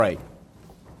Pray.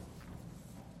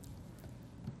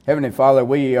 Heavenly Father,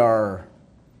 we are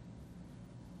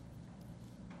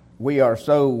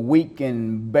so weak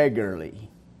and beggarly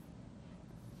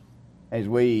as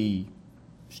we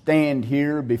stand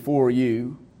here before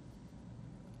you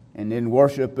and in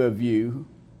worship of you.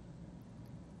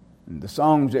 And the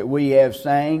songs that we have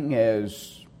sang,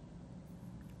 as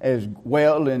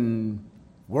well and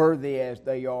worthy as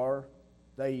they are,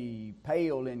 they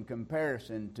pale in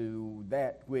comparison to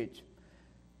that which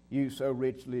you so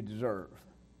richly deserve.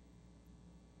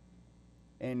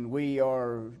 And we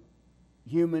are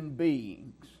human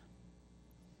beings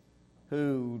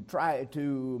who try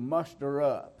to muster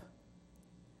up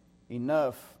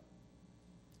enough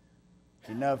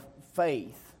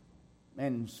faith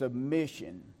and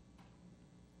submission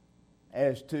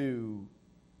as to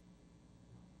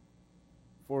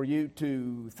for you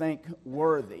to think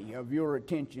worthy of your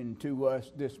attention to us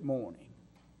this morning.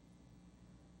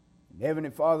 And Heavenly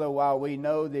Father, while we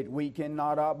know that we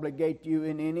cannot obligate you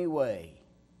in any way,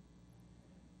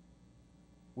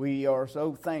 we are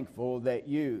so thankful that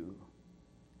you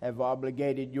have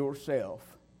obligated yourself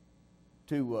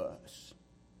to us.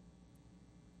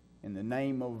 In the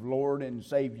name of Lord and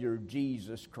Savior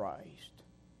Jesus Christ.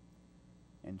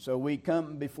 And so we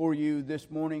come before you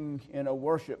this morning in a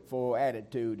worshipful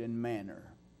attitude and manner,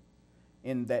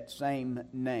 in that same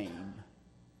name,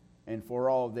 and for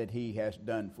all that He has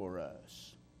done for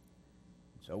us.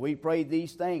 So we pray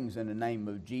these things in the name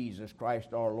of Jesus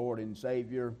Christ, our Lord and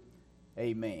Savior.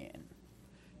 Amen.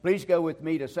 Please go with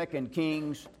me to 2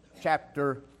 Kings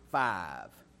chapter 5.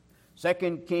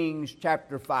 2 Kings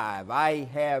chapter 5. I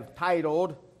have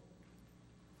titled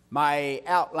my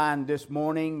outline this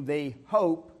morning, The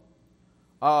Hope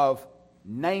of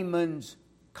Naaman's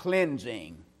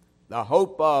Cleansing. The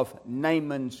hope of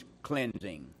Naaman's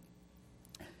cleansing.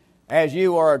 As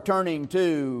you are turning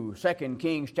to 2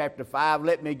 Kings chapter 5,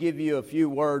 let me give you a few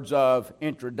words of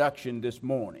introduction this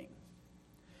morning.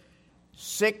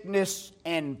 Sickness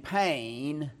and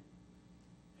pain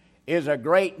is a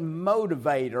great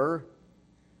motivator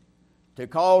to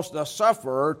cause the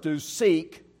sufferer to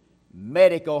seek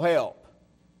medical help.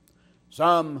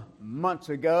 Some months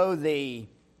ago, the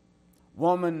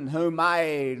woman whom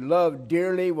I loved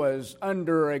dearly was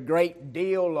under a great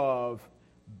deal of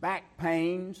back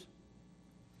pains,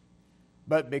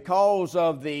 but because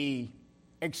of the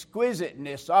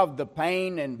exquisiteness of the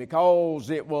pain and because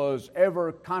it was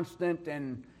ever constant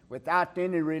and without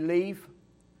any relief,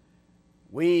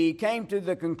 we came to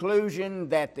the conclusion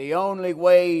that the only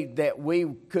way that we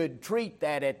could treat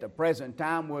that at the present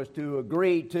time was to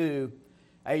agree to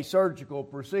a surgical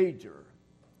procedure.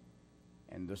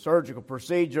 And the surgical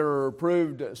procedure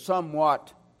proved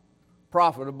somewhat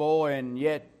profitable, and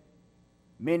yet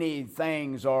many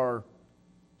things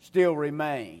still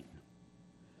remain.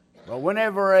 But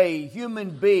whenever a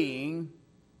human being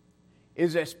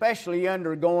is especially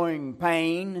undergoing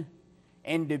pain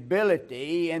and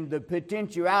debility and the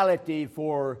potentiality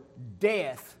for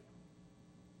death,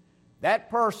 that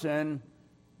person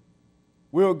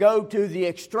will go to the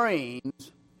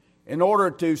extremes in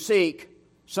order to seek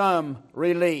some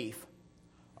relief.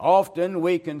 Often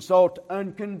we consult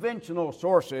unconventional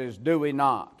sources, do we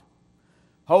not?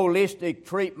 Holistic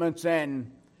treatments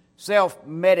and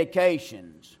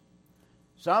self-medications.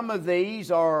 Some of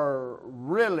these are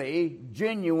really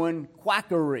genuine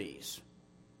quackeries.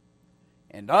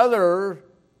 And other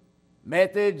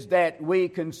methods that we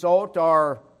consult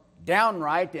are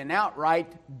downright and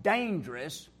outright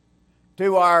dangerous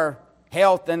to our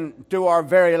health and to our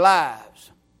very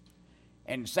lives.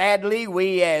 And sadly,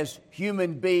 we as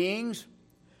human beings,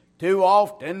 too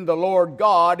often the Lord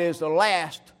God is the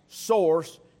last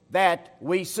source that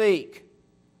we seek.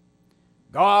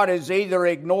 God is either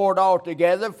ignored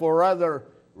altogether for other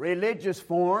religious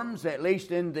forms, at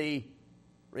least in the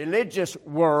religious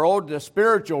world, the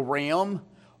spiritual realm,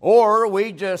 or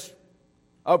we just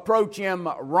approach Him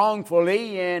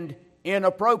wrongfully and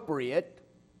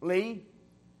inappropriately,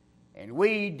 and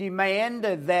we demand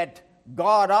that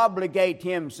God obligate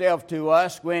Himself to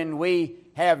us when we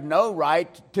have no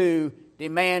right to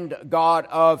demand God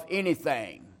of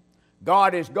anything.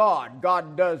 God is God.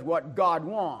 God does what God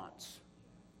wants.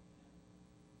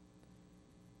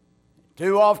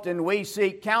 Too often we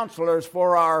seek counselors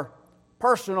for our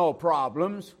personal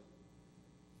problems,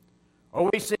 or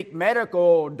we seek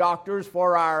medical doctors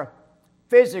for our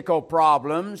physical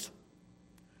problems,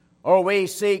 or we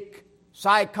seek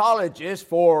psychologists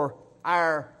for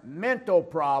our mental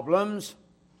problems,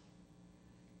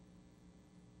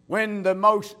 when the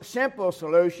most simple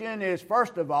solution is,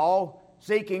 first of all,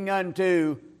 seeking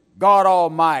unto God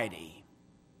Almighty.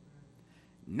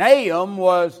 Nahum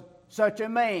was such a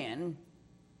man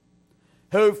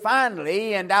who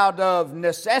finally, and out of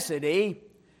necessity,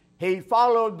 he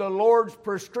followed the Lord's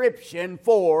prescription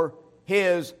for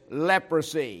his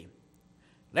leprosy.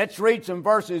 Let's read some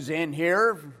verses in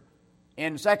here.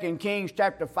 In 2 Kings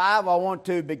chapter 5, I want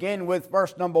to begin with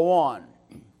verse number 1.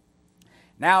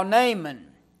 Now Naaman,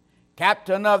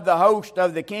 captain of the host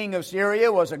of the king of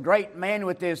Syria, was a great man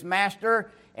with his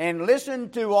master, and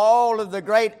listened to all of the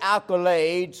great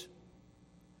accolades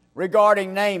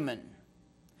regarding Naaman.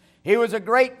 He was a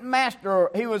great master.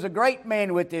 He was a great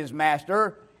man with his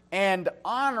master, and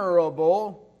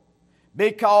honorable,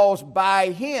 because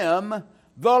by him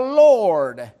the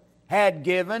Lord had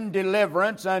given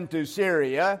deliverance unto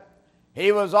Syria.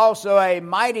 He was also a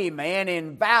mighty man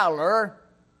in valor,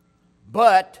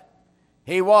 but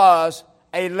he was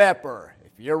a leper.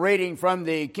 If you're reading from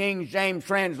the King James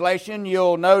translation,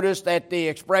 you'll notice that the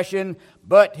expression,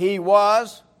 but he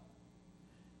was,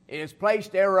 is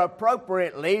placed there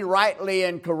appropriately, rightly,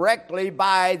 and correctly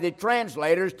by the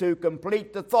translators to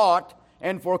complete the thought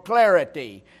and for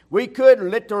clarity. We could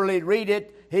literally read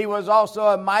it, he was also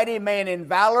a mighty man in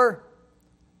valor,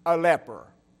 a leper.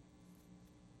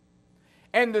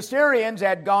 And the Syrians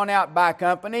had gone out by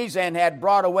companies and had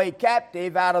brought away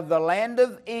captive out of the land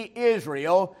of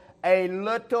Israel a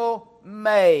little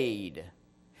maid.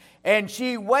 And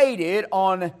she waited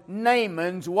on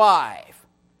Naaman's wife.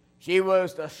 She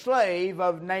was the slave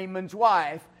of Naaman's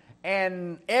wife,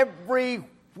 and every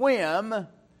whim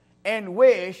and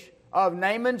wish of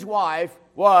Naaman's wife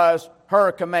was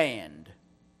her command.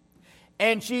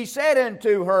 And she said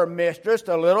unto her mistress,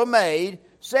 the little maid,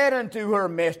 said unto her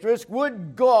mistress,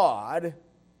 would God,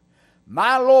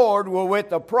 my Lord were with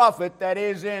the prophet that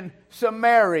is in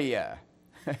Samaria,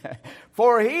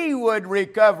 for he would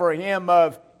recover him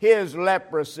of his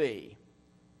leprosy.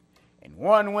 And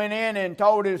one went in and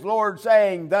told his Lord,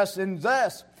 saying, thus and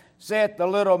thus saith the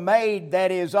little maid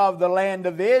that is of the land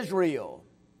of Israel.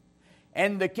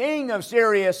 And the king of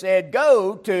Syria said,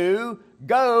 Go,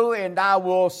 and I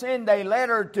will send a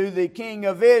letter to the king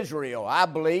of Israel. I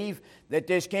believe that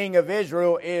this king of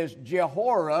Israel is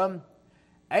Jehoram,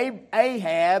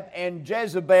 Ahab, and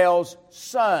Jezebel's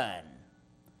son.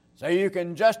 So you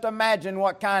can just imagine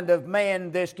what kind of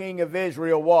man this king of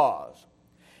Israel was.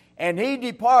 And he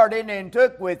departed and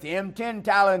took with him 10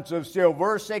 talents of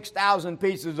silver, 6,000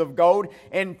 pieces of gold,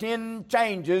 and 10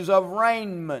 changes of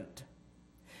raiment.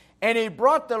 And he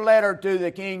brought the letter to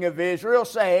the king of Israel,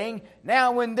 saying,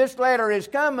 Now when this letter is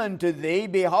come unto thee,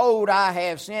 behold, I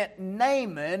have sent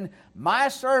Naaman, my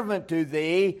servant, to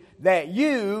thee, that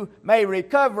you may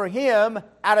recover him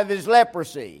out of his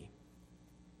leprosy.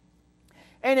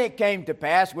 And it came to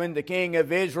pass, when the king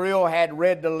of Israel had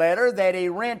read the letter, that he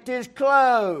rent his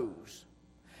clothes,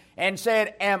 and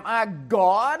said, Am I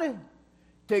God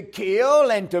to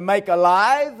kill and to make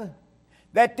alive,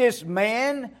 that this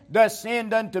man doth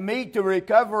send unto me to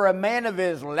recover a man of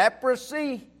his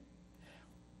leprosy?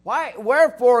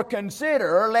 Wherefore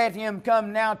consider, let him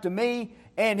come now to me,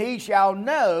 and he shall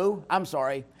know,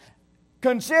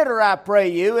 consider, I pray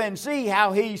you, and see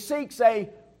how he seeks a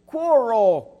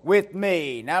quarrel with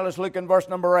me. Now let's look in verse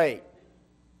number 8.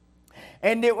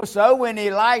 And it was so, when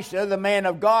Elisha, the man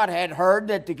of God, had heard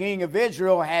that the king of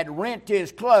Israel had rent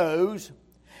his clothes,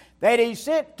 that he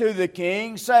sent to the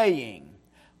king, saying,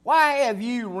 Why have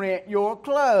you rent your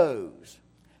clothes?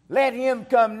 Let him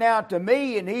come now to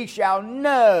me, and he shall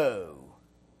know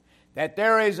that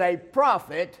there is a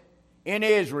prophet in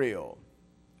Israel.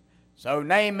 So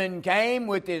Naaman came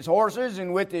with his horses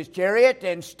and with his chariot,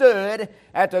 and stood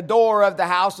at the door of the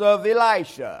house of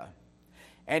Elisha.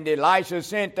 And Elisha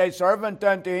sent a servant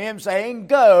unto him, saying,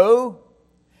 Go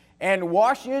and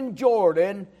wash in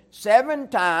Jordan 7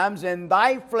 times, and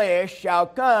thy flesh shall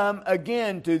come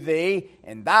again to thee,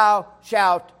 and thou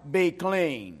shalt be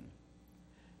clean.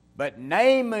 But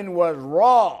Naaman was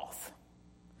wroth,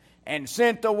 and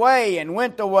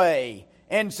went away,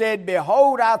 and said,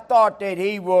 Behold, I thought that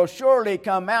he will surely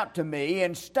come out to me,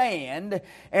 and stand,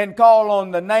 and call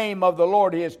on the name of the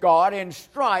Lord his God, and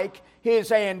strike his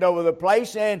hand over the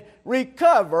place, and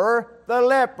recover the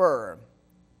leper.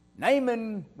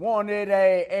 Naaman wanted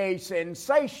a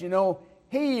sensational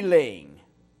healing.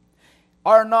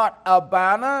 Are not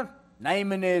Abana,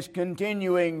 Naaman is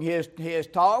continuing his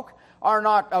talk, are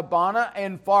not Abana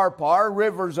and Pharpar,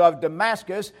 rivers of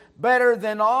Damascus, better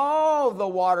than all the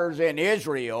waters in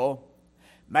Israel?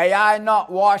 May I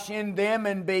not wash in them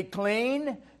and be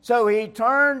clean? So he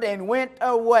turned and went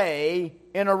away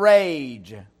in a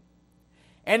rage.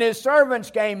 And his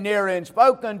servants came near and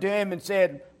spoke unto him and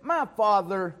said, My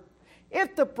father,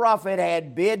 if the prophet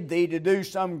had bid thee to do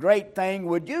some great thing,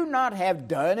 would you not have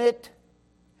done it?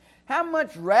 How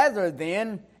much rather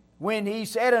then, when he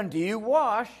said unto you,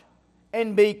 wash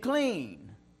and be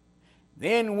clean?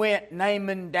 Then went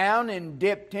Naaman down and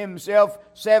dipped himself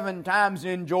 7 times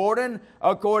in Jordan,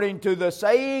 according to the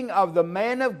saying of the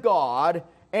man of God,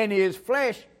 and his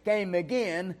flesh came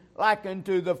again like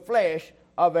unto the flesh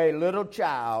of a little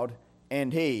child,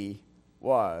 and he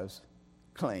was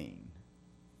clean.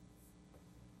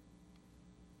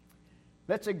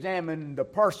 Let's examine the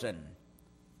person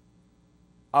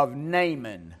of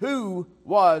Naaman. Who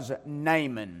was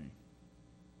Naaman?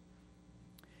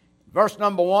 Verse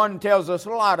number 1 tells us a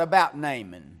lot about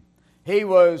Naaman. He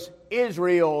was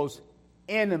Israel's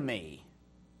enemy.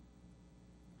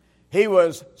 He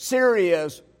was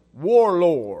Syria's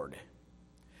warlord.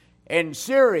 And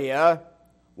Syria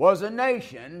was a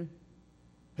nation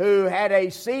who had a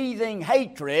seething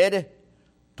hatred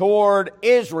toward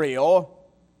Israel,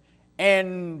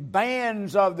 and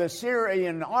bands of the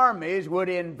Syrian armies would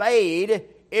invade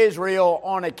Israel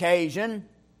on occasion,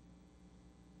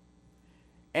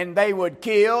 and they would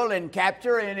kill and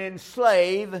capture and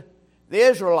enslave the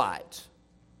Israelites.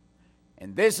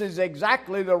 And this is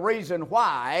exactly the reason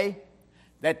why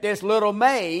that this little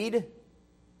maid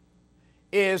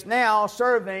is now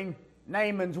serving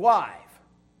Naaman's wife.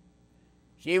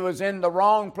 She was in the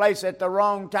wrong place at the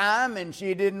wrong time, and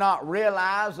she did not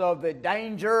realize of the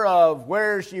danger of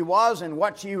where she was and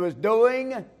what she was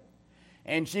doing.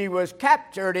 And she was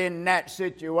captured in that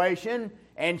situation,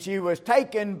 and she was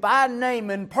taken by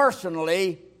Naaman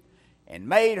personally and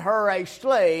made her a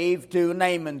slave to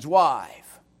Naaman's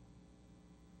wife.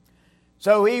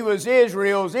 So he was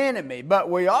Israel's enemy. But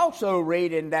we also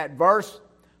read in that verse,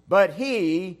 but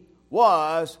he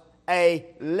was a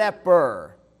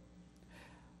leper.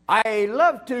 I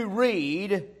love to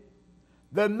read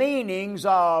the meanings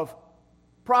of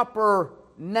proper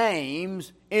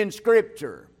names in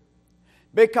Scripture,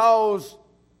 because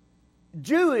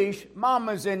Jewish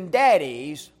mamas and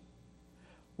daddies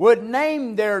would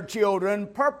name their children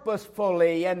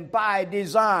purposefully and by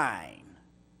design.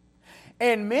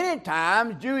 And many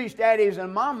times Jewish daddies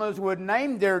and mamas would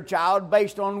name their child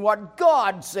based on what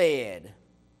God said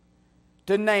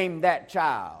to name that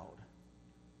child.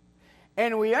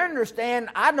 And we understand,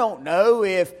 I don't know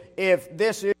if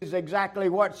this is exactly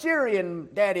what Syrian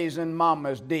daddies and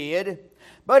mamas did,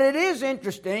 but it is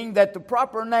interesting that the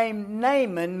proper name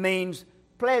Naaman means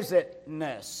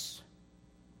pleasantness.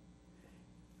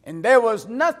 And there was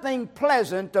nothing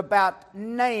pleasant about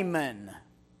Naaman,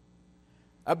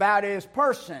 about his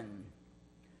person,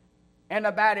 and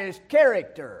about his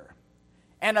character,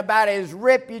 and about his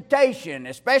reputation,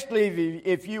 especially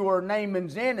if you were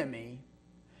Naaman's enemy.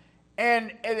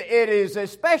 And it is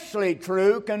especially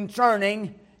true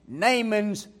concerning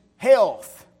Naaman's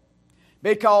health,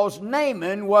 because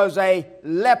Naaman was a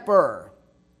leper.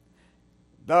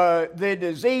 The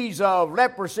disease of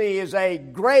leprosy is a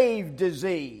grave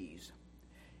disease.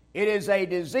 It is a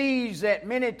disease that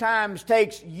many times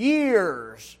takes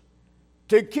years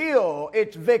to kill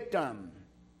its victim.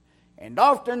 And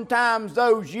oftentimes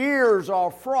those years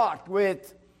are fraught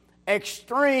with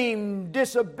extreme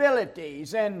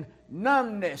disabilities and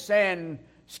numbness and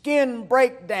skin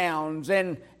breakdowns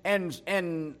and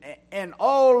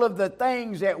all of the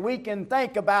things that we can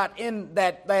think about in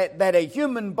that a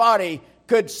human body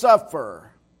could suffer.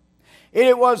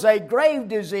 It was a grave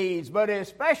disease, but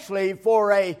especially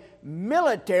for a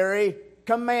military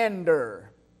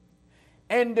commander.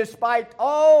 And despite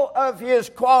all of his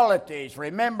qualities,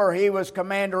 remember, he was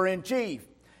commander-in-chief.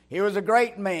 He was a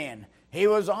great man. He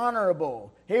was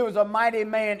honorable. He was a mighty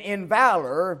man in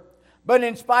valor. But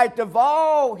in spite of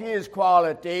all his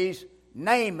qualities,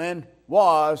 Naaman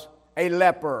was a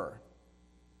leper.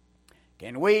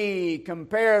 Can we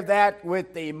compare that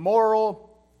with the moral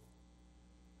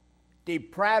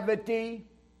depravity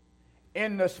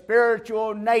in the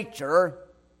spiritual nature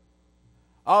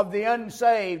of the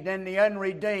unsaved and the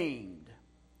unredeemed?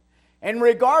 And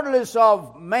regardless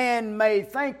of man may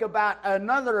think about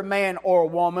another man or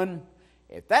woman,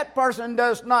 if that person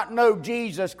does not know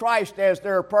Jesus Christ as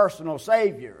their personal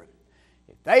Savior,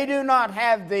 if they do not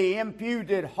have the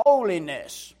imputed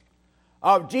holiness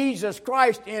of Jesus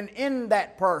Christ in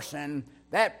that person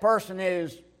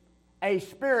is a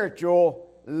spiritual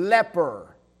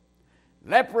leper.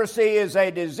 Leprosy is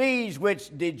a disease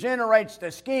which degenerates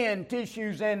the skin,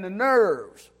 tissues, and the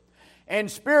nerves. And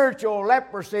spiritual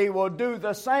leprosy will do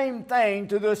the same thing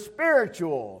to the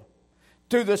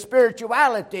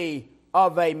spirituality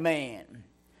of a man.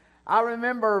 I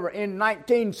remember in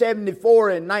 1974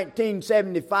 and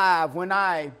 1975 when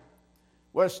I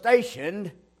was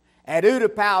stationed at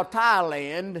Utapao,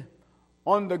 Thailand,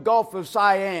 on the Gulf of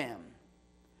Siam.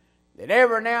 That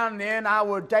every now and then I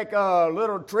would take a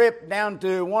little trip down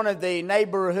to one of the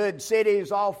neighborhood cities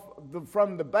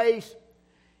from the base,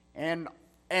 and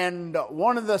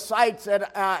one of the sights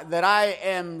that I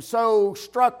am so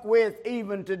struck with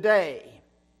even today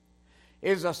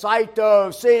is a sight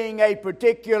of seeing a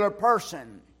particular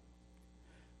person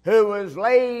who was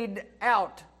laid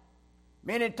out,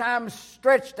 many times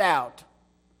stretched out,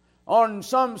 on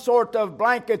some sort of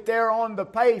blanket there on the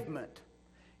pavement.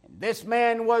 This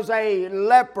man was a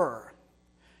leper.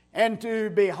 And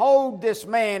to behold this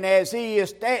man as he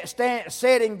is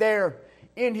sitting there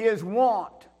in his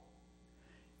want,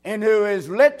 and who is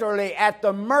literally at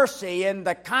the mercy and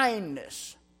the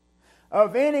kindness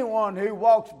of anyone who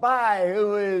walks by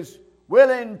who is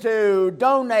willing to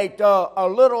donate a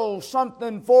little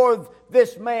something for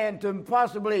this man to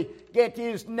possibly get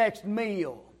his next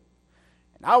meal.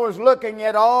 And I was looking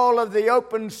at all of the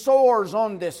open sores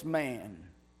on this man,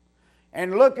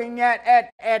 and looking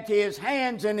at his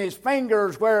hands and his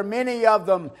fingers, where many of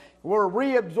them were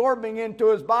reabsorbing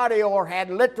into his body or had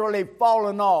literally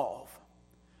fallen off.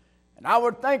 And I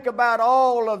would think about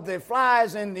all of the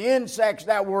flies and the insects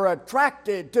that were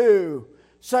attracted to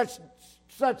such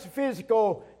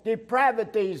physical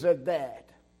depravities of that.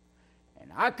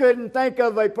 And I couldn't think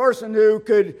of a person who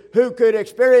could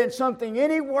experience something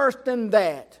any worse than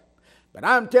that. But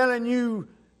I'm telling you,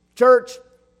 church,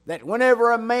 that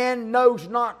whenever a man knows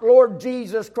not Lord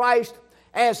Jesus Christ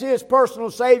as his personal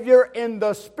Savior in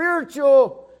the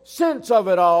spiritual sense of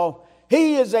it all,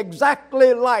 he is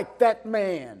exactly like that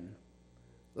man,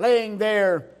 laying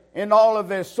there in all of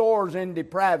his sores and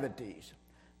depravities.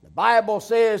 The Bible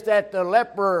says that the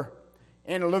leper,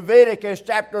 in Leviticus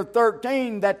chapter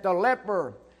 13, that the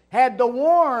leper had to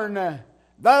warn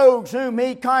those whom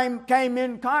he came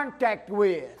in contact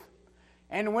with.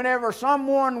 And whenever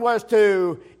someone was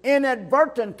to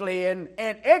inadvertently and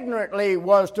ignorantly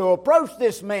was to approach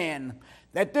this man,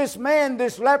 that this man,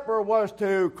 this leper, was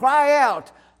to cry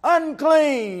out,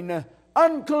 "Unclean,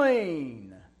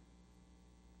 unclean."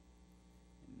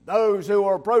 Those who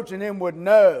were approaching him would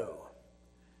know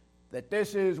that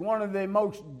this is one of the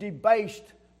most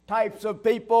debased types of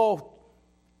people,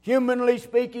 humanly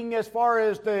speaking, as far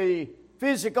as the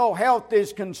physical health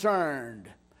is concerned.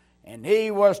 And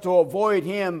he was to avoid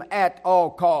him at all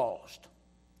cost.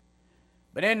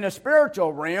 But in the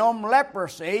spiritual realm,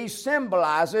 leprosy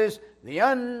symbolizes the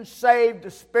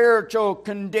unsaved spiritual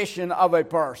condition of a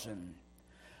person.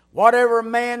 Whatever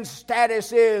man's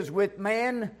status is with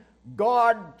man,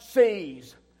 God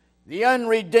sees the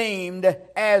unredeemed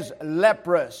as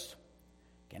leprous.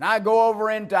 Can I go over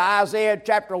into Isaiah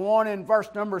chapter 1 and verse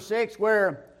number 6,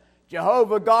 where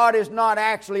Jehovah God is not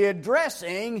actually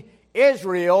addressing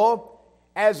Israel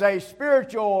as a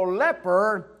spiritual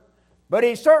leper, but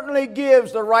he certainly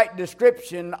gives the right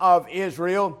description of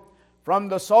Israel. From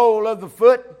the sole of the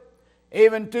foot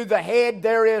even to the head,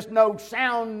 there is no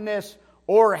soundness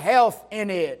or health in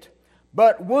it,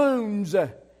 but wounds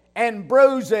and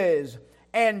bruises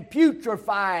and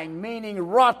putrefying, meaning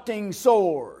rotting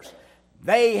sores.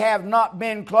 They have not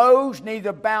been closed,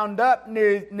 neither bound up,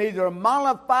 neither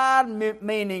mollified,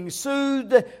 meaning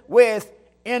soothed with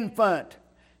infant.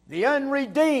 The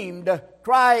unredeemed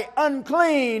cry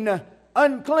unclean,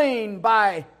 unclean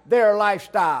by their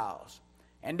lifestyles.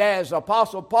 And as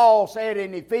Apostle Paul said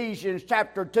in Ephesians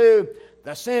chapter 2,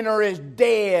 the sinner is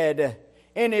dead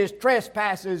in his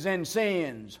trespasses and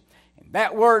sins. And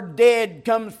that word dead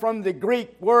comes from the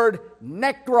Greek word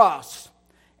nekros.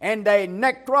 And a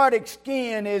necrotic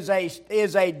skin is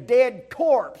a dead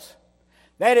corpse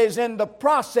that is in the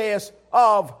process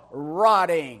of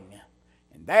rotting.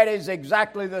 And that is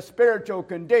exactly the spiritual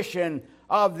condition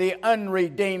of the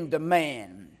unredeemed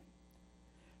man.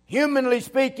 Humanly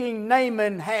speaking,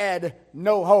 Naaman had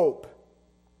no hope.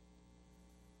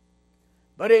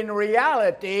 But in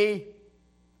reality,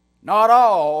 not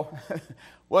all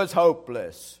was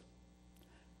hopeless.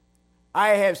 I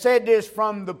have said this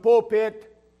from the pulpit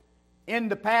in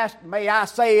the past. May I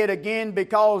say it again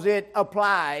because it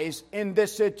applies in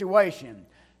this situation.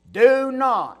 Do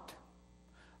not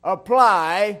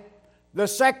apply the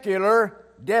secular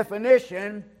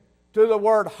definition to the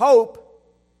word hope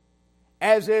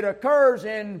as it occurs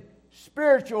in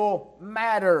spiritual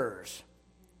matters.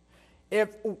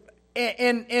 If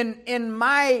in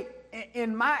my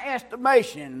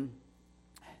estimation,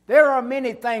 there are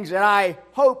many things that I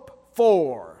hope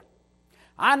for.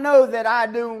 I know that I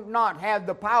do not have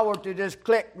the power to just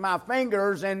click my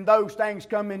fingers and those things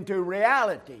come into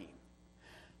reality.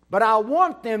 But I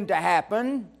want them to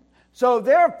happen So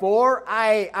therefore,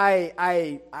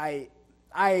 I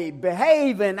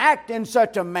behave and act in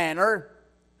such a manner,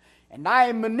 and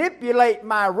I manipulate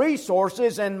my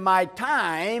resources and my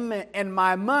time and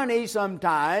my money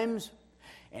sometimes,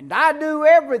 and I do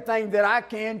everything that I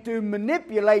can to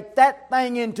manipulate that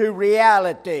thing into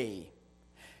reality.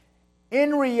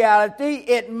 In reality,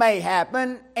 it may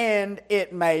happen and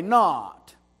it may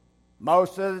not.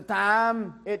 Most of the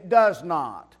time, it does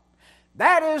not.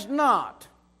 That is not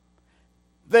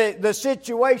the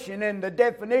situation and the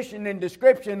definition and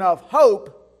description of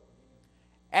hope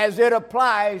as it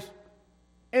applies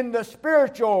in the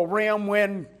spiritual realm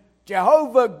when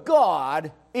Jehovah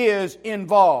God is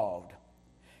involved.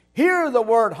 Here the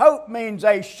word hope means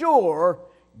a sure,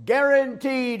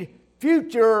 guaranteed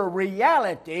future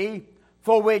reality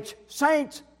for which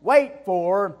saints wait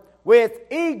for with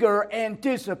eager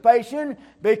anticipation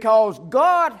because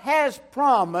God has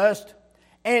promised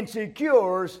and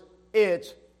secures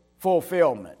its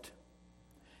fulfillment.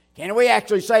 Can we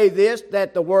actually say this,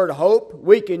 that the word hope,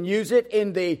 we can use it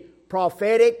in the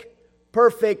prophetic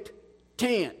perfect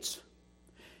tense?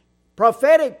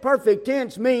 Prophetic perfect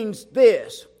tense means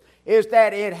this, is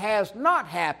that it has not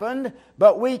happened,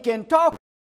 but we can talk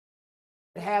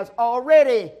it has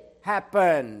already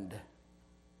happened.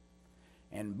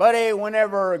 And buddy,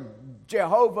 whenever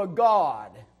Jehovah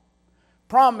God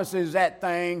promises that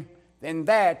thing, then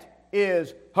that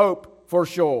is hope for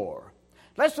sure.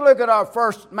 Let's look at our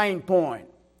first main point.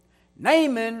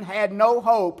 Naaman had no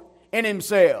hope in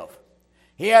himself.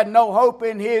 He had no hope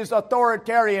in his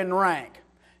authoritarian rank.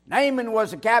 Naaman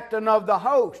was the captain of the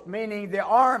host, meaning the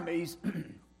armies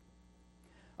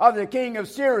of the king of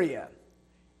Syria,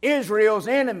 Israel's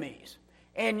enemies.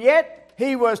 And yet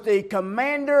he was the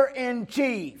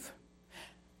commander-in-chief.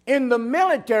 In the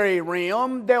military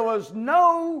realm, there was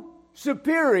no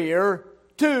superior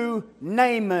to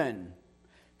Naaman.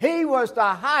 He was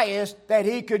the highest that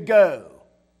he could go.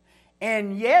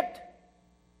 And yet,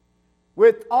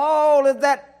 with all of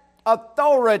that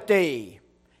authority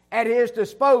at his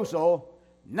disposal,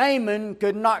 Naaman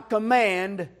could not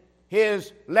command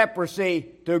his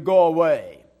leprosy to go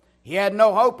away. He had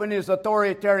no hope in his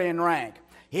authoritarian rank.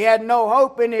 He had no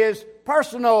hope in his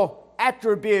personal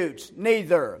attributes,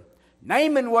 neither.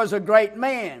 Naaman was a great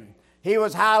man. He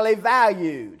was highly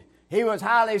valued. He was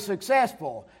highly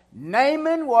successful.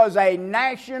 Naaman was a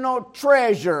national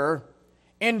treasure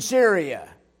in Syria.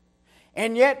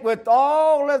 And yet with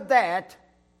all of that,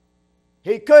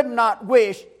 he could not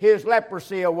wish his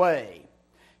leprosy away.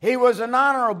 He was an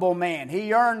honorable man.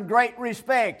 He earned great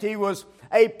respect. He was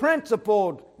a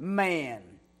principled man.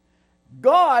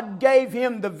 God gave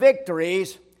him the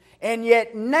victories, and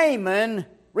yet Naaman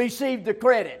received the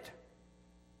credit.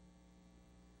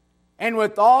 And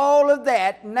with all of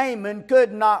that, Naaman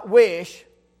could not wish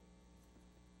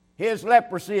his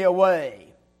leprosy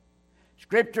away.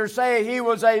 Scriptures say he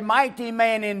was a mighty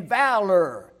man in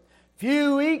valor.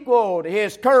 Few equaled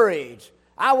his courage.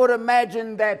 I would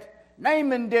imagine that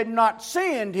Naaman did not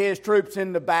send his troops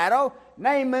into battle.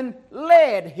 Naaman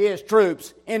led his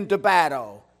troops into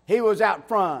battle. He was out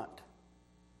front.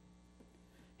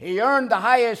 He earned the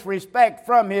highest respect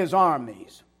from his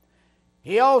armies.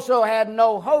 He also had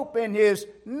no hope in his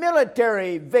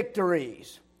military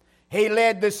victories. He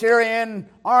led the Syrian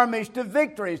armies to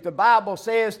victories. The Bible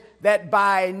says that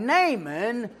by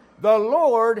Naaman, the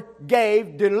Lord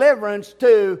gave deliverance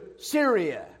to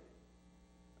Syria.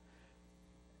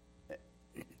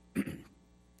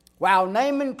 While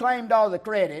Naaman claimed all the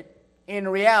credit, in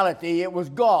reality it was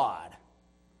God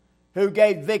who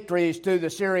gave victories to the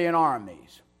Syrian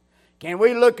armies. Can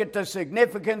we look at the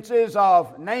significances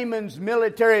of Naaman's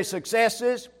military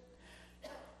successes?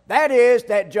 That is,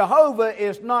 that Jehovah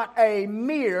is not a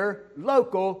mere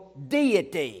local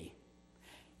deity.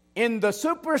 In the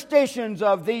superstitions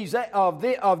of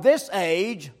this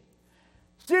age,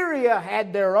 Syria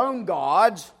had their own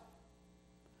gods,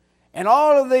 and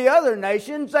all of the other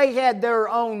nations, they had their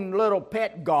own little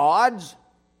pet gods.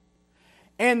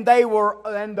 And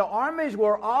the armies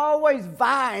were always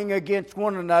vying against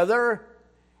one another,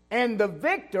 and the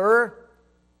victor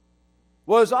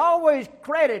was always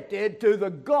credited to the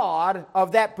God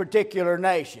of that particular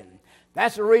nation.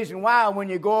 That's the reason why when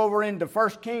you go over into 1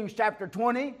 Kings chapter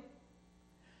 20,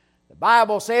 the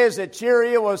Bible says that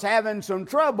Syria was having some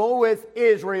trouble with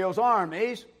Israel's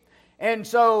armies, and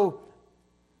so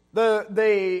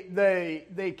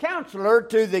the counselor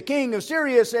to the king of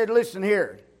Syria said, "Listen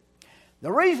here.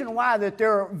 The reason why that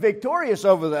they're victorious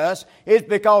over us is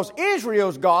because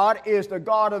Israel's God is the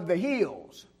God of the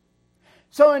hills.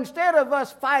 So instead of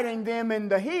us fighting them in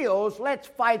the hills, let's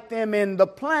fight them in the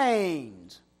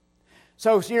plains."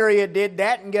 So Syria did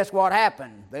that, and guess what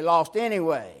happened? They lost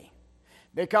anyway.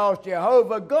 Because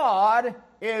Jehovah God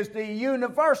is the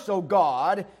universal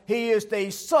God. He is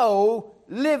the sole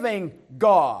living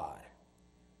God.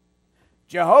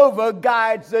 Jehovah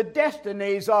guides the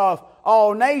destinies of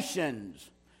all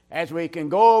nations. As we can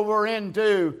go over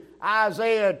into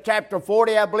Isaiah chapter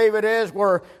 40, I believe it is,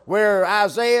 where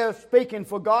Isaiah, speaking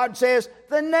for God, says,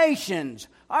 the nations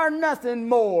are nothing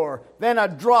more than a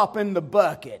drop in the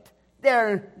bucket.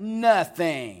 They're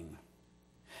nothing.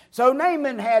 So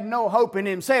Naaman had no hope in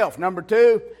himself. Number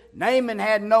two, Naaman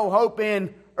had no hope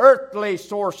in earthly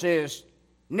sources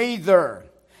neither.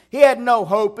 He had no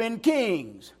hope in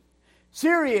kings.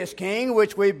 Syria's king,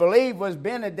 which we believe was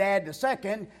Ben-Hadad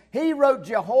II, he wrote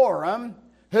Jehoram,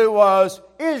 who was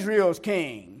Israel's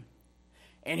king.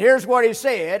 And here's what he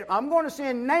said, I'm going to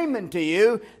send Naaman to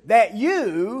you that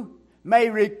you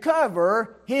may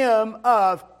recover him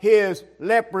of his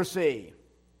leprosy.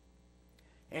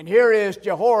 And here is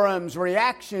Jehoram's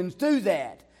reactions to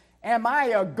that. Am I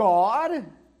a god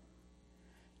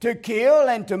to kill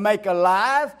and to make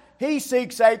alive? He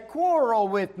seeks a quarrel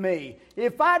with me.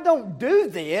 If I don't do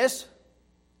this,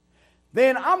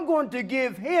 then I'm going to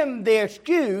give him the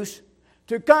excuse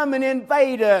to come and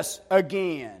invade us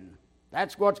again.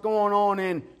 That's what's going on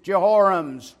in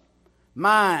Jehoram's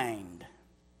mind.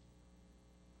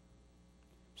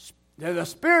 The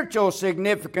spiritual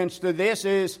significance to this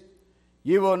is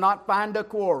you will not find a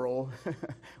quarrel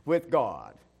with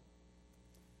God.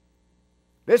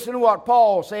 Listen to what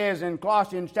Paul says in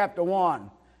Colossians chapter 1.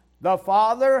 The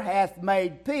Father hath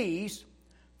made peace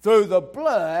through the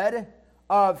blood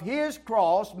of his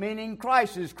cross, meaning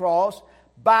Christ's cross,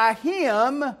 by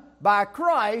him, by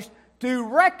Christ, to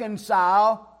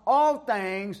reconcile all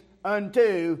things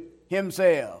unto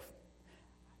himself.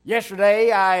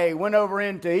 Yesterday I went over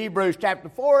into Hebrews chapter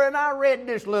 4 and I read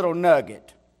this little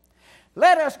nugget.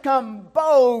 Let us come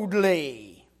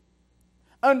boldly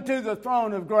unto the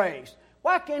throne of grace.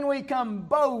 Why can we come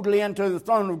boldly unto the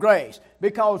throne of grace?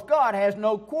 Because God has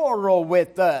no quarrel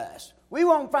with us. We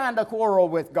won't find a quarrel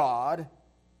with God.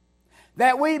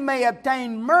 That we may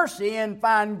obtain mercy and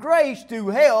find grace to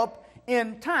help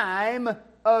in time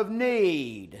of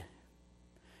need.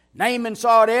 Naaman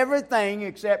sought everything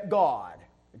except God,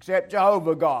 except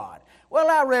Jehovah God. Well,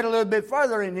 I read a little bit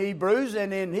further in Hebrews,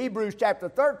 and in Hebrews chapter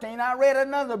 13, I read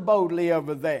another boldly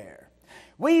over there.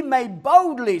 We may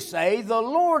boldly say, the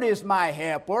Lord is my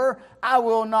helper. I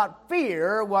will not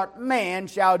fear what man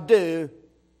shall do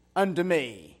unto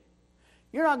me.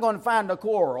 You're not going to find a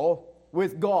quarrel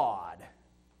with God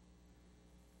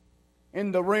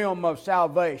in the realm of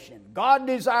salvation. God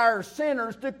desires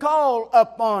sinners to call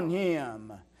upon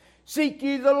him. Seek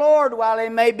ye the Lord while he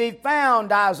may be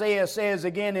found, Isaiah says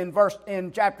again in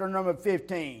chapter number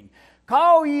 15.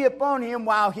 Call ye upon him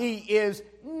while he is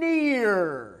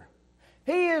near.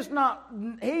 He is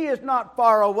not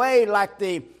far away like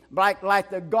the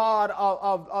God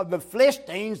of the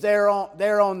Philistines there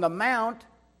on the mount.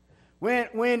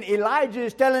 When Elijah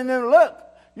is telling them, look,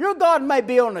 your God may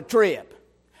be on a trip.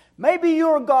 Maybe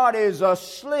your God is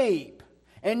asleep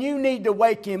and you need to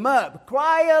wake him up.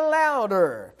 Cry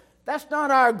louder. That's not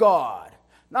our God.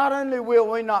 Not only will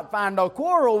we not find a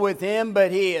quarrel with him,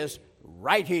 but he is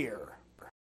right here.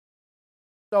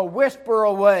 So whisper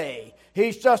away.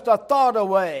 He's just a thought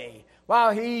away.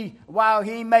 While he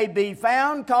may be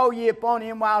found, call ye upon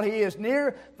him while he is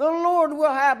near. The Lord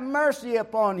will have mercy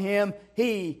upon him.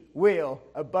 He will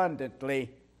abundantly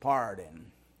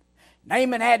pardon.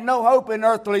 Naaman had no hope in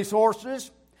earthly sources.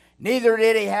 Neither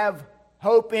did he have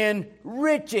hope in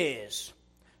riches.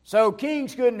 So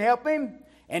kings couldn't help him,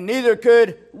 and neither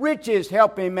could riches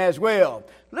help him as well.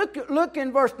 Look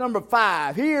in verse number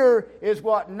 5. Here is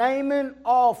what Naaman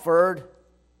offered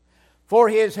for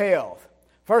his health.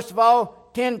 First of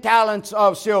all, 10 talents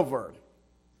of silver.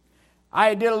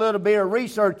 I did a little bit of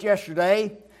research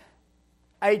yesterday.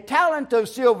 A talent of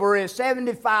silver is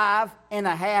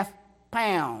 75.5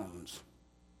 pounds.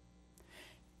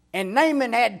 And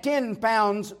Naaman had 10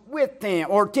 pounds with him,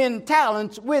 or 10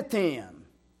 talents with him.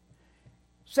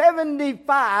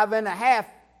 75.5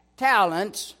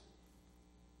 talents,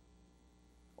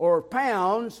 or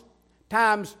pounds,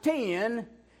 times 10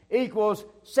 equals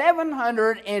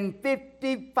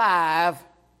 755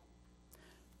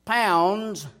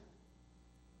 pounds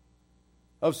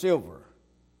of silver.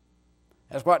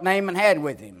 That's what Naaman had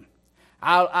with him.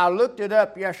 I looked it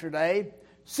up yesterday.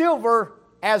 Silver,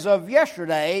 as of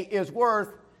yesterday, is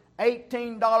worth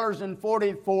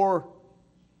 $18.44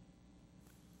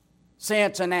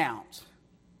 an ounce.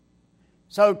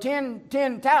 So 10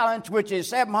 talents, which is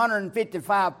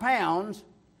 755 pounds,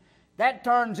 that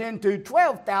turns into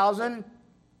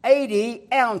 12,080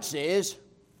 ounces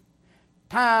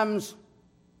times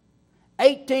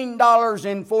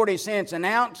 $18.40 an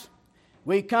ounce.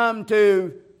 We come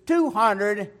to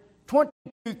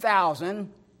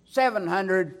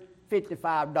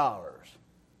 $222,755.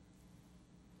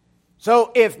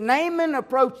 So if Naaman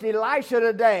approached Elisha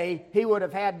today, he would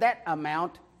have had that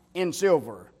amount in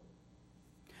silver.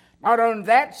 Not only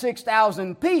that,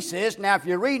 6,000 pieces. Now, if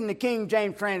you're reading the King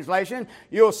James translation,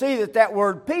 you'll see that that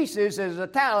word pieces is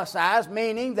italicized,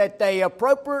 meaning that they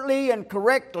appropriately and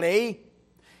correctly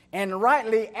and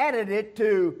rightly added it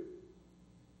to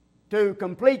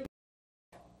complete.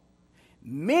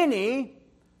 Many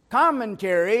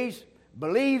commentaries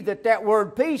believe that that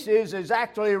word pieces is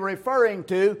actually referring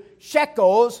to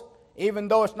shekels, even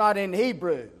though it's not in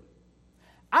Hebrew.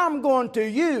 I'm going to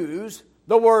use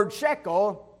the word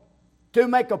shekel to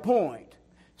make a point.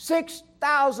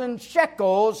 6,000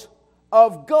 shekels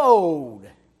of gold.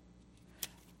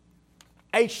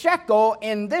 A shekel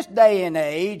in this day and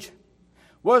age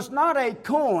was not a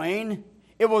coin,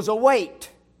 it was a weight.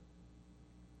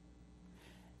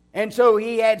 And so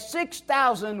he had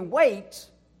 6,000 weights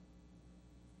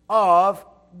of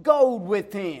gold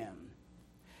with him.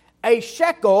 A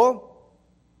shekel,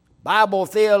 Bible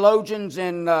theologians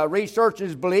and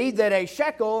researchers believe that a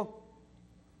shekel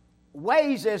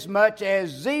weighs as much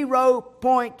as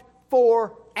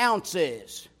 0.4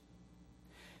 ounces.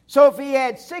 So if he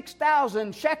had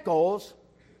 6,000 shekels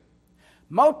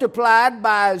multiplied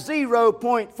by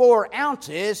 0.4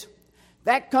 ounces,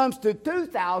 that comes to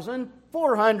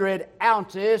 2,400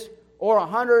 ounces or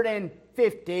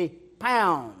 150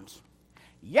 pounds.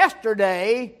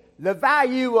 Yesterday, the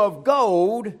value of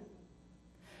gold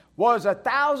was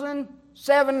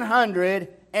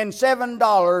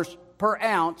 $1,707 per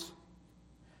ounce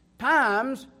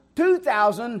times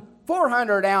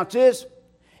 2,400 ounces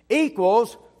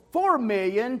equals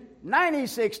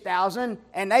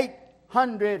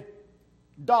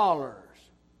 $4,096,800.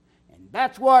 And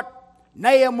that's what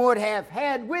Naaman would have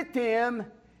had with him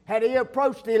had he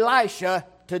approached Elisha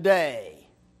today.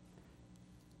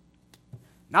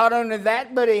 Not only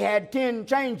that, but he had 10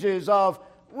 changes of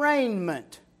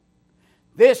raiment.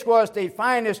 This was the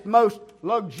finest, most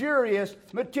luxurious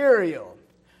material.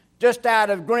 Just out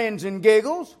of grins and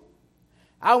giggles,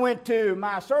 I went to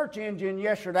my search engine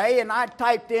yesterday and I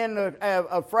typed in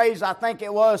a phrase, I think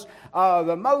it was,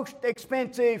 the most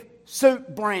expensive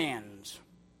suit brands.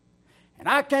 And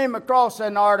I came across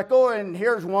an article, and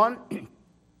here's one.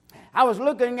 I was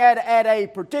looking at a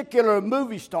particular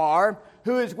movie star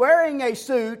who is wearing a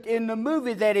suit in the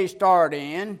movie that he starred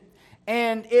in,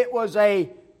 and it was a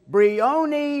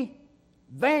Brioni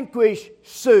Vanquish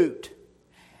suit.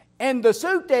 And the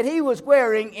suit that he was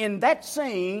wearing in that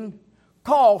scene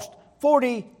cost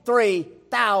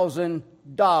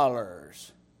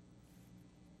 $43,000.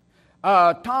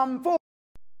 Tom Ford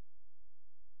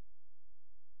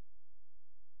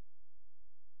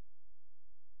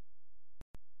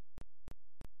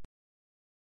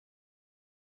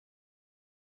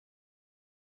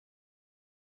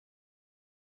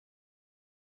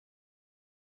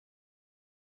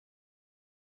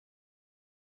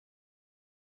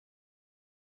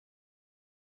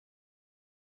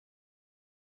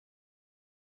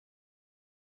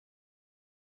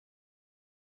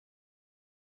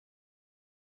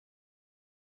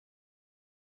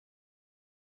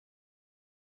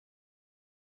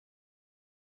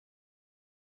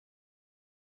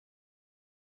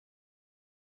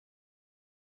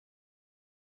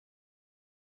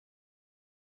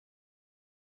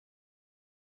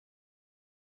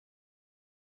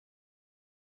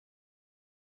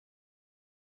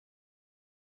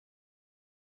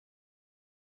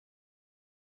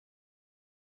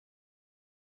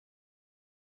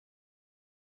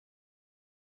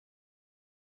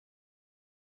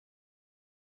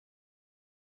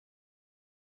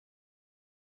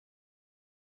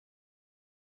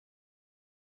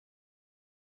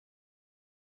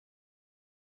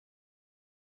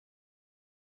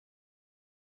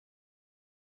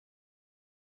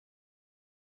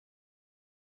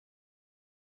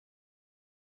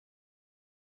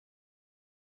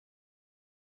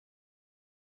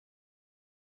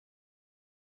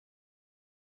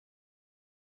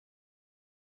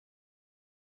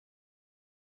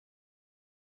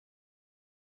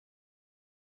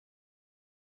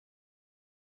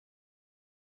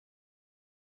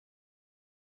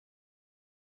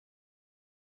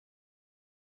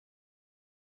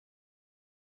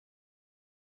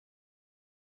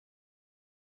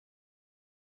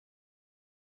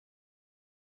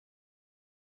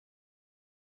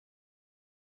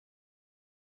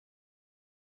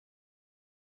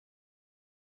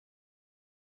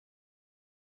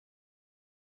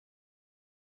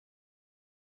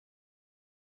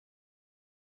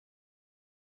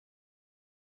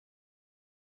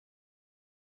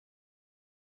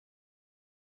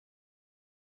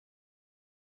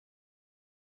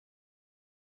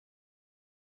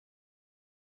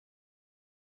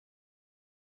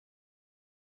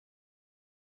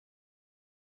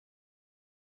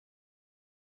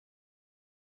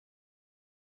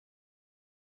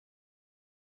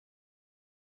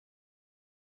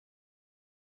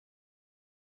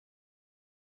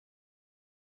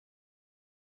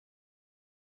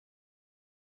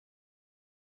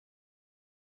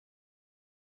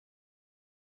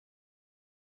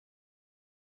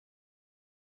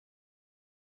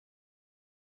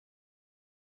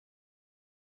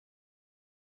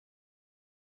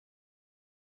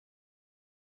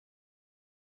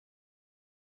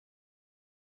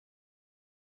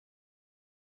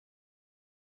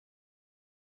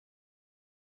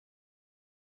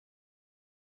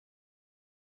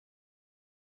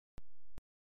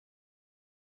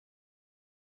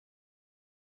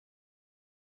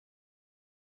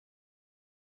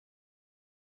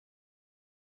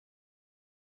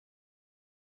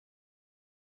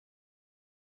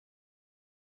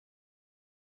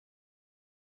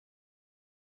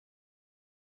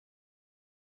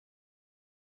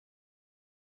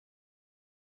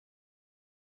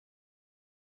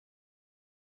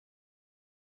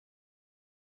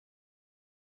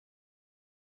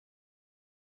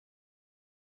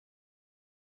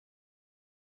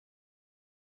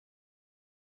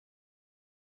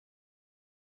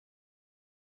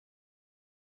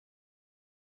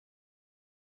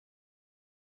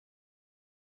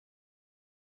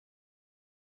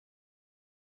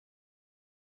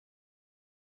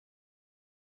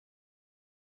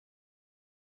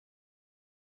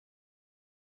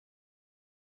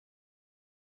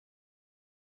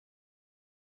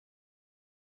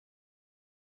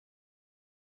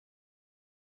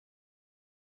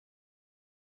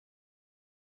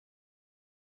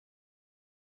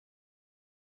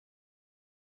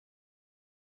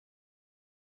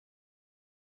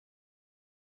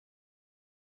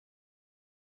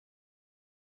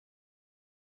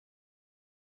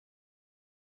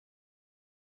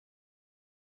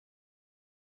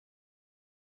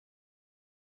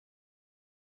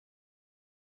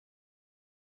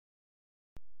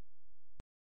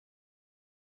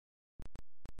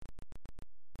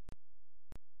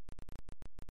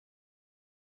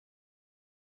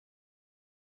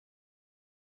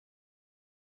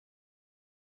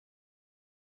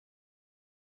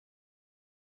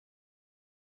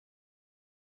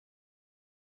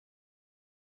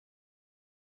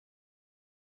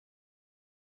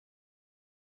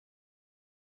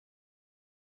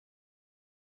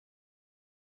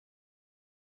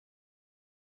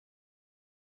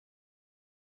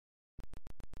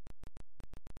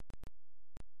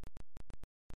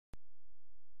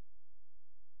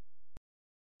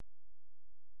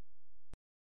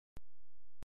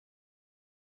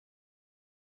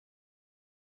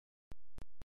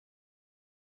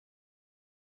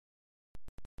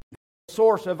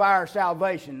source of our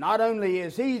salvation. Not only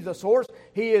is He the source,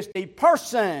 He is the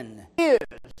person. He is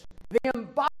the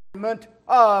embodiment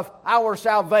of our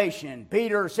salvation.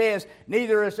 Peter says,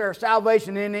 neither is there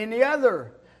salvation in any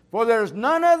other, for there is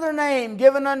none other name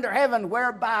given under heaven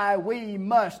whereby we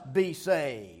must be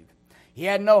saved. He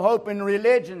had no hope in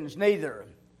religions neither.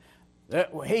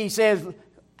 He says,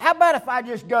 how about if I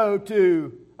just go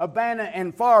to Abana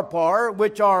and Pharpar,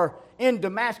 which are in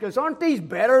Damascus? Aren't these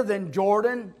better than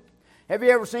Jordan? Have you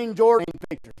ever seen Jordan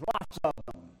pictures? Lots of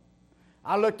them.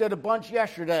 I looked at a bunch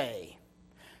yesterday.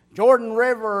 Jordan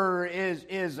River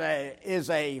is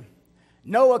a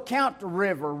no account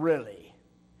river, really.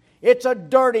 It's a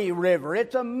dirty river.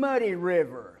 It's a muddy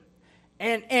river.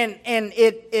 And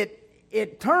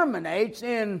it terminates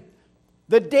in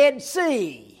the Dead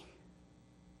Sea.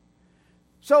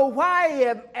 So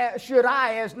why should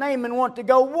I, as Naaman, want to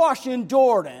go wash in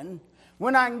Jordan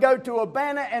when I can go to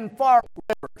Abana and Pharpar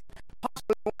rivers?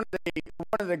 Possibly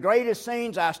one of the greatest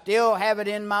scenes, I still have it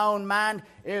in my own mind,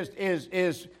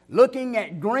 is looking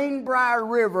at Greenbrier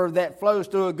River that flows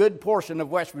through a good portion of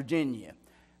West Virginia.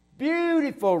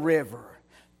 Beautiful river,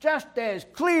 just as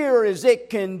clear as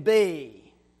it can be.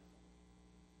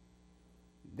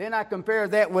 Then I compare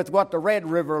that with what the Red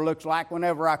River looks like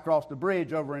whenever I cross the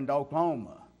bridge over into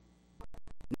Oklahoma.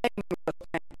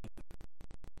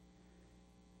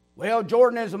 Well,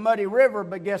 Jordan is a muddy river,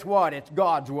 but guess what? It's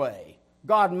God's way.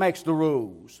 God makes the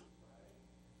rules.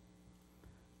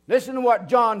 Listen to what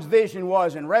John's vision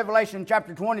was. In Revelation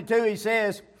chapter 22, he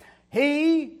says,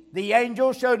 He, the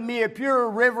angel, showed me a pure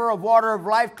river of water of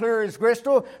life, clear as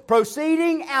crystal,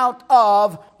 proceeding out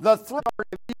of the throne.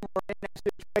 If you were in that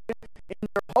situation, in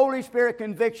your Holy Spirit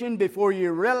conviction before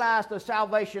you realize the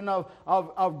salvation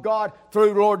of God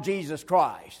through Lord Jesus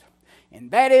Christ.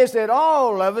 And that is that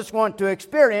all of us want to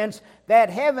experience that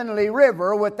heavenly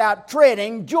river without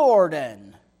treading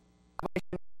Jordan.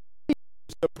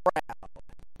 The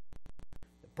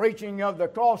preaching of the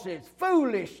cross is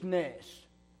foolishness.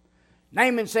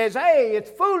 Naaman says, hey, it's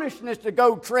foolishness to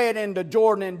go tread into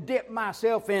Jordan and dip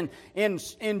myself in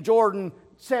Jordan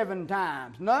 7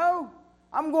 times. No,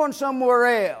 I'm going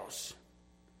somewhere else.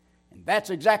 And that's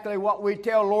exactly what we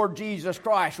tell Lord Jesus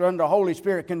Christ under Holy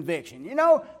Spirit conviction. You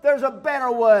know, there's a better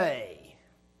way.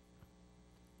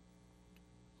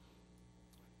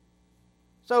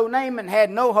 So Naaman had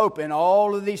no hope in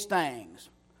all of these things.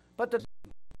 But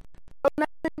Naaman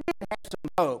did have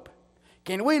some hope.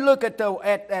 Can we look at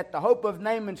the hope of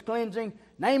Naaman's cleansing?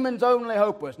 Naaman's only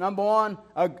hope was, number one,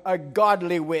 a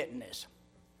godly witness.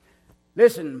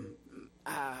 Listen,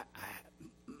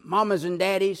 mamas and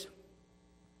daddies,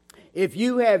 if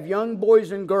you have young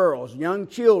boys and girls, young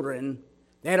children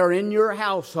that are in your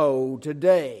household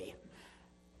today,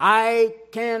 I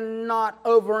cannot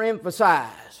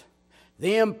overemphasize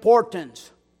the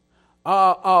importance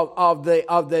of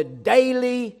the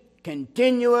daily,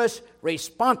 continuous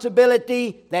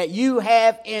responsibility that you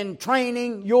have in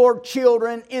training your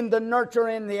children in the nurture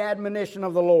and the admonition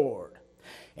of the Lord.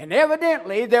 And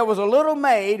evidently there was a little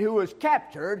maid who was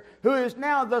captured, who is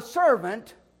now the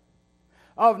servant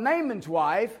of Naaman's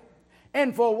wife,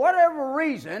 and for whatever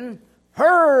reason,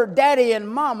 her daddy and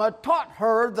mama taught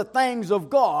her the things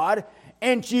of God,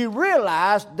 and she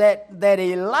realized that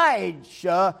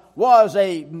Elisha was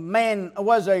a man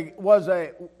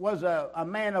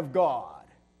of God.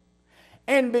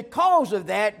 And because of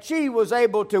that, she was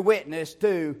able to witness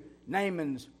to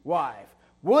Naaman's wife.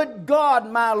 Would God,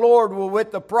 my Lord, were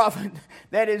with the prophet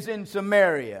that is in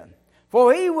Samaria,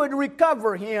 for he would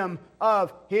recover him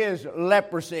of his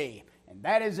leprosy. And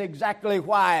that is exactly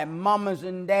why mamas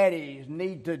and daddies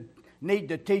need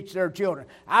to teach their children.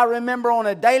 I remember on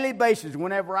a daily basis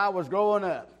whenever I was growing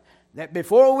up, that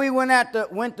before we went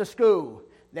to school,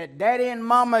 that daddy and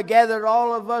mama gathered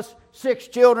all of us 6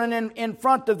 children in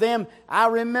front of them. I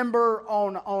remember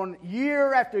on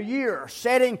year after year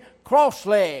sitting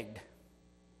cross-legged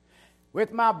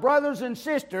with my brothers and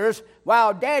sisters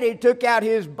while Daddy took out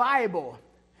his Bible.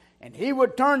 And he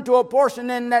would turn to a portion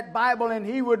in that Bible and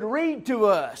he would read to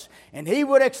us. And he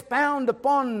would expound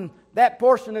upon that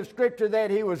portion of Scripture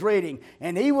that he was reading.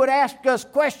 And he would ask us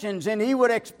questions and he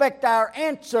would expect our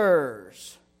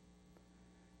answers.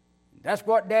 That's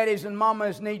what daddies and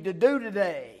mamas need to do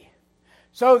today.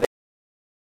 So that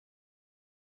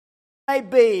may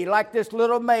be like this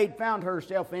little maid found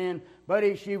herself in,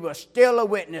 but she was still a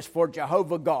witness for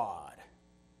Jehovah God.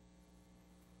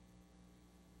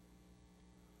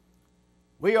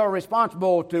 We are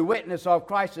responsible to witness of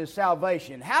Christ's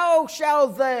salvation. How shall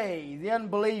they, the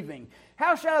unbelieving,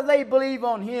 how shall they believe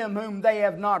on him whom they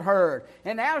have not heard?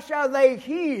 And how shall they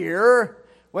hear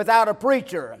without a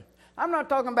preacher? I'm not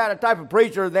talking about a type of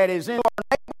preacher that is in our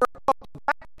neighborhood.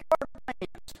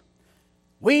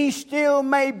 We still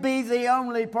may be the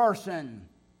only person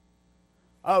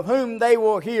of whom they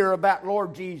will hear about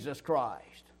Lord Jesus Christ.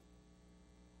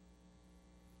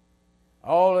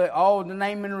 All the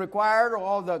Naaman required, or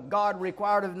all that God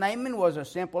required of Naaman, was a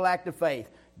simple act of faith.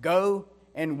 Go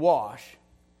and wash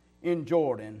in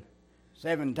Jordan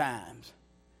 7 times.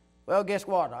 Well, guess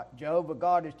what? Jehovah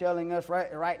God is telling us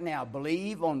right now,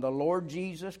 believe on the Lord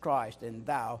Jesus Christ and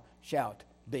thou shalt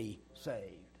be saved.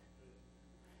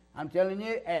 I'm telling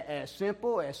you, as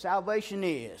simple as salvation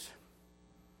is,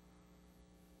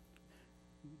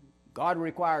 God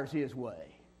requires His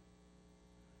way.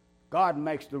 God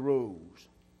makes the rules.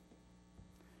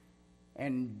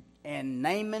 And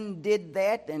Naaman did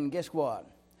that, and guess what?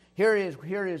 Here is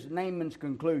Naaman's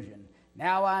conclusion.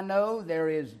 Now I know there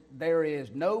is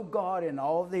no God in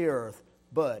all the earth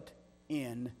but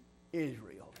in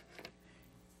Israel.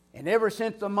 And ever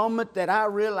since the moment that I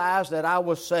realized that I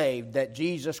was saved, that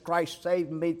Jesus Christ saved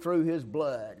me through His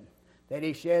blood that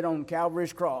He shed on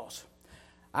Calvary's cross,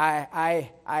 I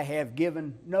have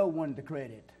given no one the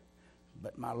credit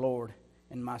but my Lord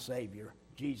and my Savior,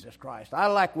 Jesus Christ. I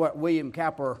like what William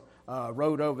Capper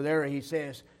wrote over there. He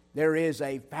says, there is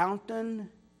a fountain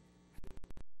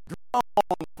drawn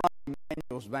from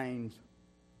Emmanuel's veins,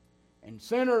 and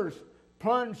sinners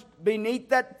plunged beneath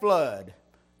that flood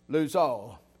lose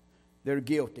all their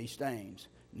guilty stains.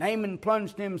 Naaman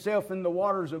plunged himself in the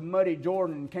waters of muddy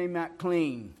Jordan and came out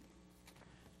clean.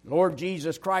 Lord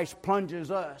Jesus Christ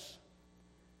plunges us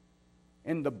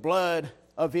in the blood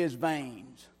of His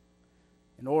veins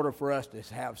in order for us to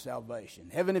have salvation.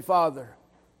 Heavenly Father,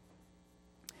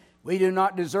 we do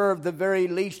not deserve the very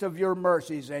least of Your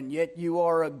mercies, and yet You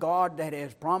are a God that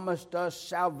has promised us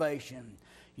salvation.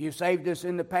 You saved us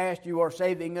in the past, You are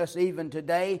saving us even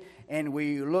today, and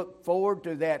we look forward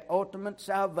to that ultimate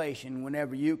salvation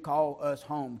whenever You call us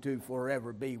home to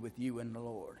forever be with You in the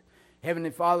Lord.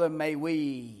 Heavenly Father, may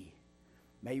we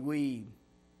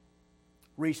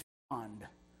respond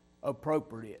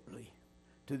appropriately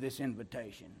to this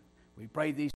invitation. We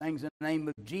pray these things in the name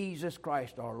of Jesus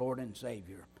Christ, our Lord and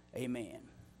Savior. Amen.